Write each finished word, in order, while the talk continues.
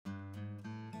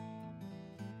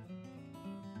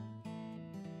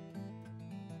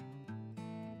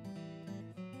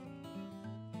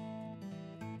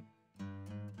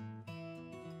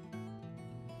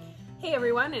Hey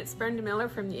everyone, it's Brenda Miller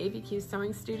from the ABQ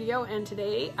Sewing Studio, and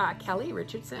today Kelly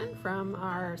Richardson from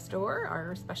our store,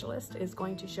 our specialist, is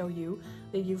going to show you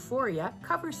the Euphoria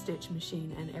cover stitch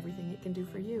machine and everything it can do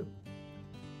for you.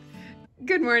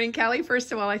 Good morning, Kelly.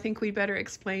 First of all, I think we better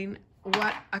explain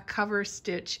what a cover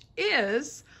stitch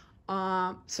is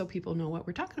so people know what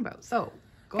we're talking about. So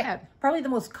go ahead. Probably the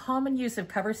most common use of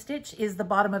cover stitch is the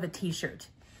bottom of a t-shirt.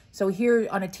 So here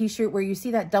on a t-shirt where you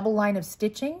see that double line of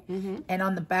stitching, and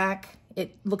on the back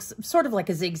it looks sort of like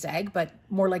a zigzag, but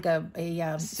more like a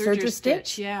serger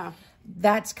stitch. Yeah,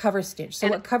 that's cover stitch. So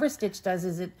what cover stitch does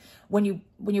is it when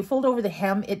you fold over the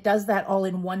hem, it does that all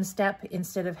in one step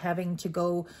instead of having to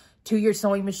go to your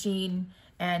sewing machine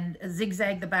and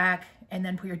zigzag the back and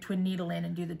then put your twin needle in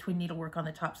and do the twin needle work on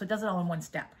the top. So it does it all in one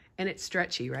step. And it's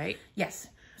stretchy, right? Yes.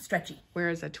 Stretchy.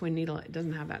 Whereas a twin needle, it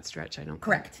doesn't have that stretch, I don't think.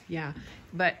 Correct. Yeah.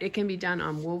 But it can be done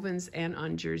on wovens and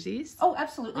on jerseys. Oh,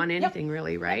 absolutely. On anything,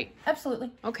 really, right? Yep.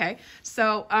 Absolutely. Okay.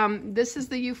 So this is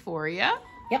the Euphoria.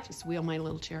 Yep. Just wheel my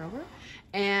little chair over.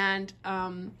 And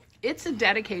it's a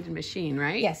dedicated machine,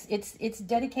 right? Yes. It's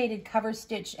dedicated cover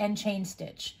stitch and chain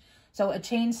stitch. So a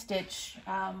chain stitch,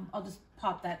 I'll just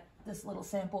pop this little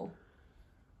sample.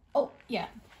 Oh, yeah.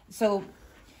 So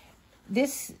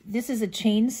this is a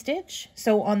chain stitch.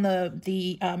 So on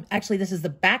actually this is the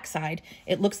back side.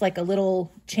 It looks like a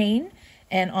little chain,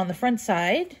 and on the front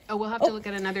side. Oh, we'll have to look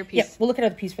at another piece. Yeah, we'll look at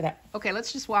another piece for that. Okay,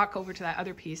 let's just walk over to that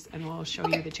other piece and we'll show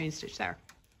you the chain stitch there.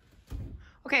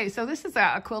 Okay, so this is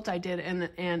a quilt I did,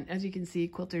 and as you can see,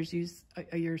 quilters use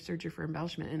your serger for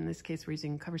embellishment. In this case, we're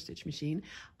using a cover stitch machine.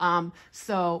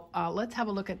 So let's have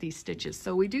a look at these stitches.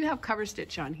 So we do have cover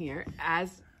stitch on here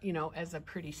as, you know, as a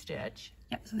pretty stitch.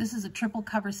 Yep, so this is a triple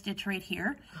cover stitch right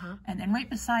here. And then right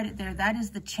beside it there, that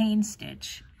is the chain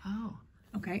stitch. Oh.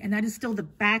 Okay, and that is still the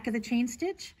back of the chain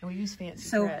stitch. And we use fancy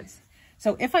threads.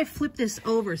 So if I flip this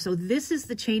over, so this is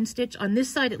the chain stitch. On this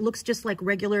side, it looks just like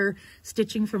regular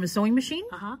stitching from a sewing machine.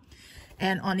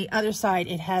 And on the other side,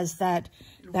 it has that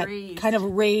kind of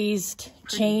raised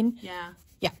chain. Yeah.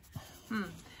 Yeah.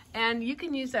 And you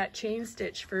can use that chain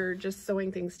stitch for just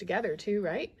sewing things together too,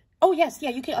 right? Oh yes, yeah.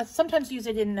 You can sometimes use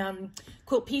it in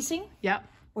quilt piecing. Yep.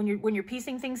 When you're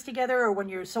piecing things together, or when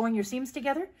you're sewing your seams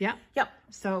together. Yeah. Yep.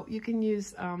 So you can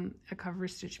use a cover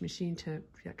stitch machine to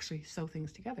actually sew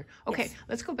things together. Okay,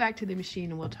 let's go back to the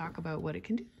machine and we'll talk about what it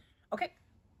can do. Okay.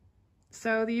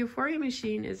 So the Euphoria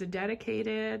machine is a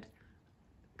dedicated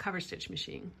cover stitch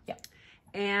machine. Yeah.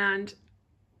 And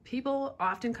people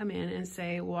often come in and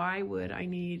say, why would I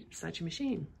need such a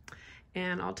machine?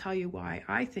 And I'll tell you why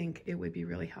I think it would be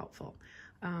really helpful.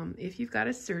 If you've got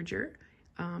a serger,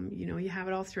 you know, you have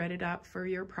it all threaded up for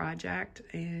your project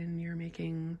and you're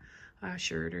making a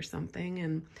shirt or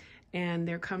something, and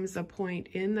there comes a point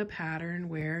in the pattern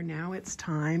where now it's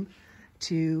time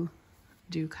to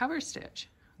do cover stitch,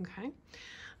 okay?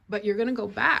 But you're gonna go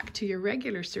back to your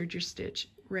regular serger stitch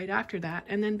right after that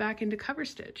and then back into cover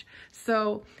stitch.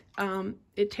 So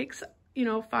it takes, you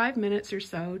know, 5 minutes or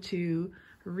so to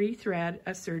rethread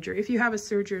a serger. If you have a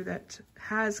serger that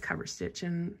has cover stitch,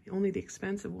 and only the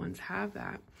expensive ones have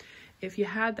that, if you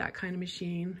had that kind of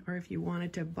machine, or if you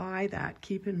wanted to buy that,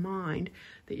 keep in mind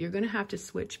that you're going to have to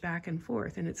switch back and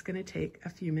forth, and it's going to take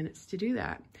a few minutes to do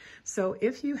that. So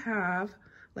if you have,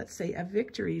 let's say, a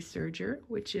Victory serger,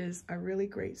 which is a really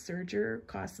great serger,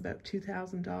 costs about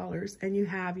 $2,000, and you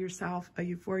have yourself a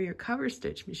Euphoria cover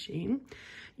stitch machine,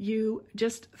 you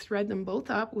just thread them both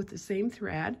up with the same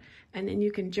thread, and then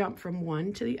you can jump from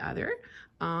one to the other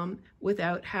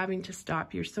without having to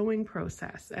stop your sewing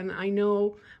process. And I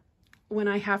know when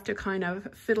I have to kind of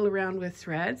fiddle around with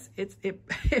threads,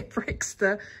 it breaks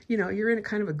the, you know, you're in a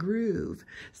kind of a groove.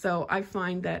 So I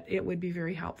find that it would be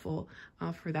very helpful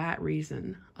for that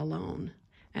reason alone.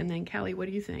 And then Kelly, what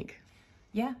do you think?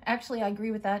 Yeah, actually I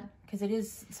agree with that, because it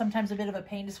is sometimes a bit of a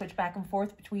pain to switch back and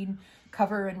forth between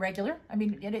cover and regular. I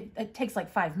mean, it takes like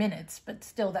 5 minutes, but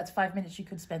still that's 5 minutes you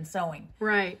could spend sewing.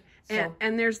 Right. So,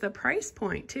 and there's the price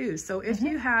point too. So if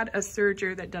you had a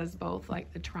serger that does both,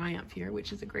 like the Triumph here,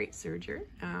 which is a great serger,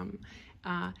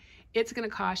 it's going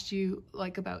to cost you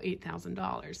like about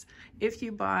 $8,000. If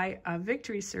you buy a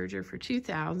Victory serger for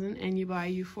 $2,000 and you buy a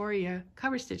Euphoria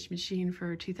cover stitch machine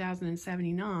for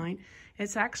 $2,079,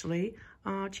 it's actually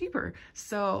cheaper.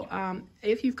 So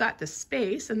if you've got the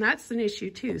space, and that's an issue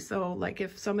too. So like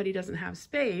if somebody doesn't have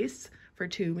space for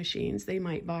two machines, they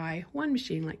might buy one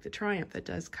machine like the Triumph that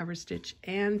does cover stitch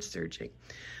and serging.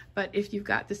 But if you've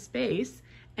got the space,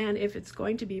 and if it's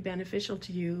going to be beneficial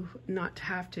to you not to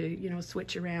have to, you know,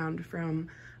 switch around from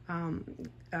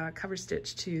cover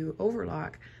stitch to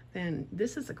overlock, then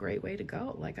this is a great way to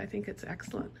go. Like, I think it's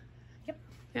excellent. Yep.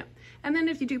 Yeah. And then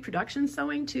if you do production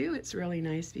sewing too, it's really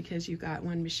nice because you've got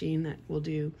one machine that will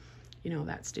do, you know,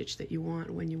 that stitch that you want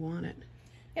when you want it.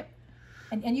 Yep.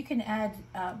 And you can add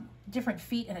different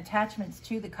feet and attachments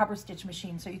to the cover stitch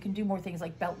machine, so you can do more things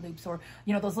like belt loops, or,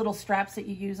 you know, those little straps that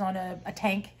you use on a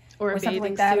tank or something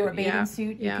like that, or a bathing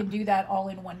suit. You can do that all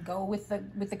in one go with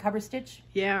the cover stitch.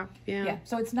 Yeah.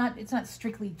 So it's not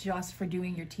strictly just for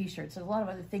doing your t-shirts. There's a lot of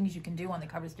other things you can do on the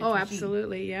cover stitch Oh, machine.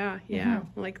 absolutely. Yeah.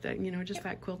 Like that, you know, just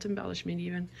that quilt embellishment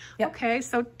even. Yep. Okay,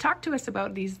 so talk to us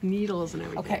about these needles and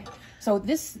everything. Okay, so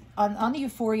this on the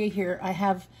Euphoria here, I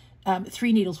have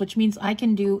 3 needles, which means I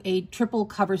can do a triple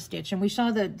cover stitch. And we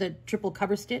saw the triple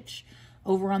cover stitch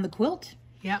over on the quilt.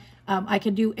 Yeah. I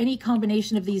could do any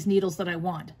combination of these needles that I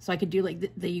want. So I could do like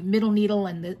the middle needle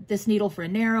and this needle for a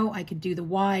narrow. I could do the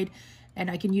wide, and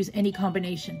I can use any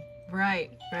combination.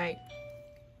 Right.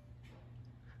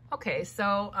 Okay,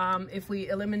 so if we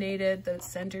eliminated the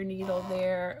center needle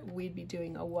there, we'd be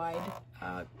doing a wide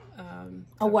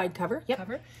wide cover. Yep.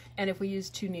 cover. And if we use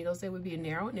 2 needles, it would be a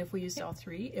narrow. And if we used all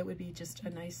 3, it would be just a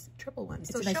nice triple one.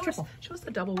 So nice triple. Show us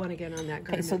the double one again on that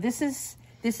garment. Okay, so this is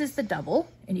the double,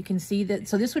 and you can see that.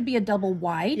 So this would be a double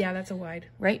wide. Yeah, that's a wide.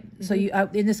 Right. So you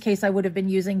in this case, I would have been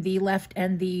using the left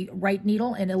and the right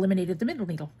needle and eliminated the middle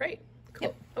needle. Right. Cool.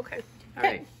 Yep. Okay. All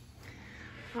right.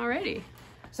 Alrighty.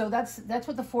 So that's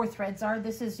what the 4 threads are.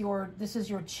 This is your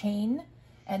chain,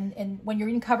 and when you're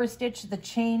in cover stitch, the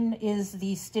chain is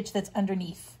the stitch that's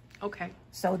underneath. Okay.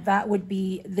 So that would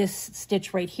be this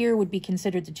stitch right here would be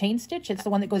considered the chain stitch. It's the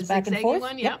one that goes back and forth.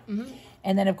 One, yeah.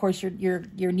 And then of course your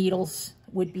needles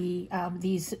would be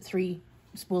these 3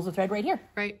 spools of thread right here.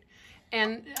 Right.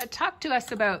 And talk to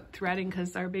us about threading,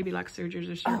 because our Baby Luxe sergers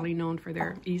are certainly known for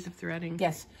their ease of threading.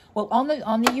 Yes. Well, on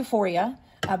the Euphoria,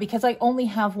 because I only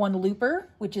have one looper,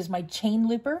 which is my chain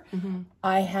looper,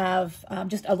 I have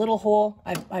just a little hole.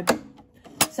 I've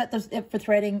set this for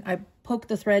threading. I poke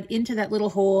the thread into that little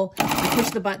hole. I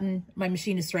push the button. My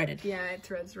machine is threaded. Yeah, it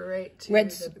threads right to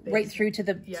right through to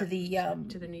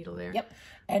the needle there. Yep.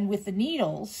 And with the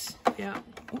needles,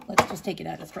 let's just take it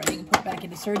out of threading and put it back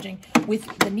into serging. With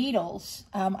the needles,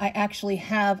 I actually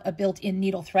have a built-in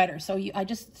needle threader. So I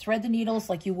just thread the needles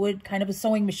like you would kind of a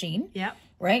sewing machine. Yeah.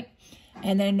 Right?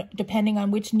 And then depending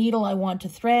on which needle I want to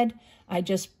thread, I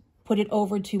just put it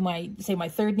over to my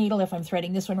 3rd needle if I'm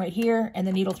threading this one right here, and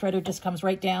the needle threader just comes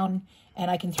right down and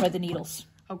I can thread the needles.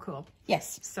 Oh, cool.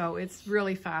 Yes. So it's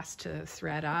really fast to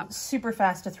thread up. Super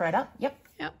fast to thread up. Yep.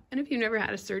 Yep. And if you've never had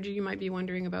a serger, you might be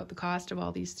wondering about the cost of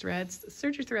all these threads.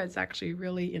 Serger thread's actually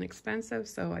really inexpensive,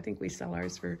 so I think we sell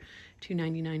ours for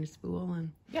 $2.99 a spool.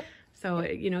 And so,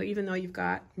 you know, even though you've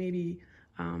got maybe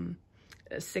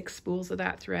 6 spools of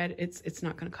that thread, it's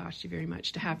not going to cost you very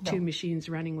much to have 2 machines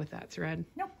running with that thread.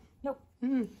 Nope.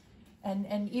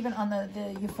 And even on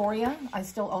the Euphoria, I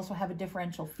still also have a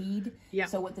differential feed. Yeah.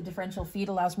 So what the differential feed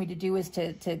allows me to do is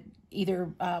to either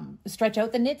stretch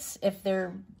out the knits if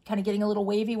they're kind of getting a little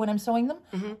wavy when I'm sewing them,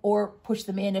 or push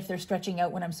them in if they're stretching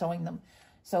out when I'm sewing them.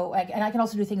 So I can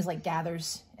also do things like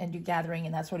gathers and do gathering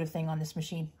and that sort of thing on this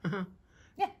machine.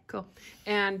 Yeah. Cool.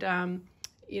 And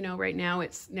you know, right now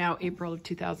it's April of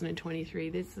 2023.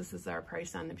 This is our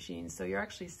price on the machine. So you're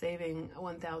actually saving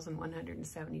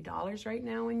 $1,170 right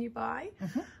now when you buy.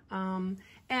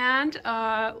 And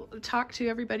talk to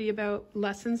everybody about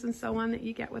lessons and so on that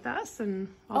you get with us and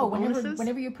all the bonuses.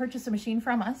 Whenever you purchase a machine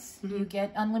from us, you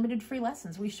get unlimited free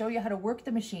lessons. We show you how to work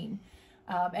the machine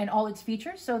and all its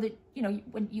features, so that, you know,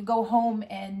 when you go home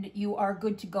and you are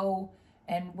good to go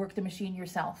and work the machine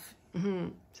yourself.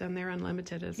 So they're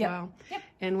unlimited as well. Yep.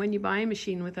 And when you buy a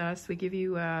machine with us, we give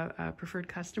you a preferred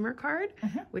customer card,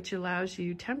 which allows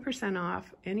you 10%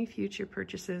 off any future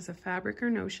purchases of fabric or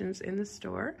notions in the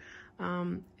store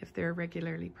if they're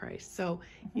regularly priced. So,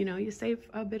 you know, you save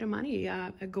a bit of money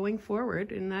going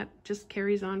forward, and that just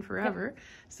carries on forever.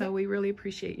 So we really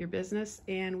appreciate your business,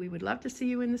 and we would love to see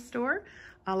you in the store.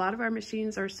 A lot of our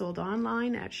machines are sold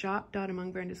online at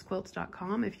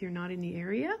shop.amongbrendasquilts.com if you're not in the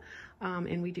area,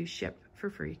 and we do ship for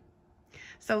free.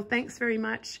 So thanks very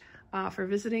much for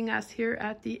visiting us here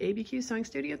at the ABQ Sewing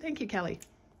Studio. Thank you, Kelly.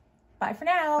 Bye for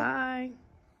now. Bye.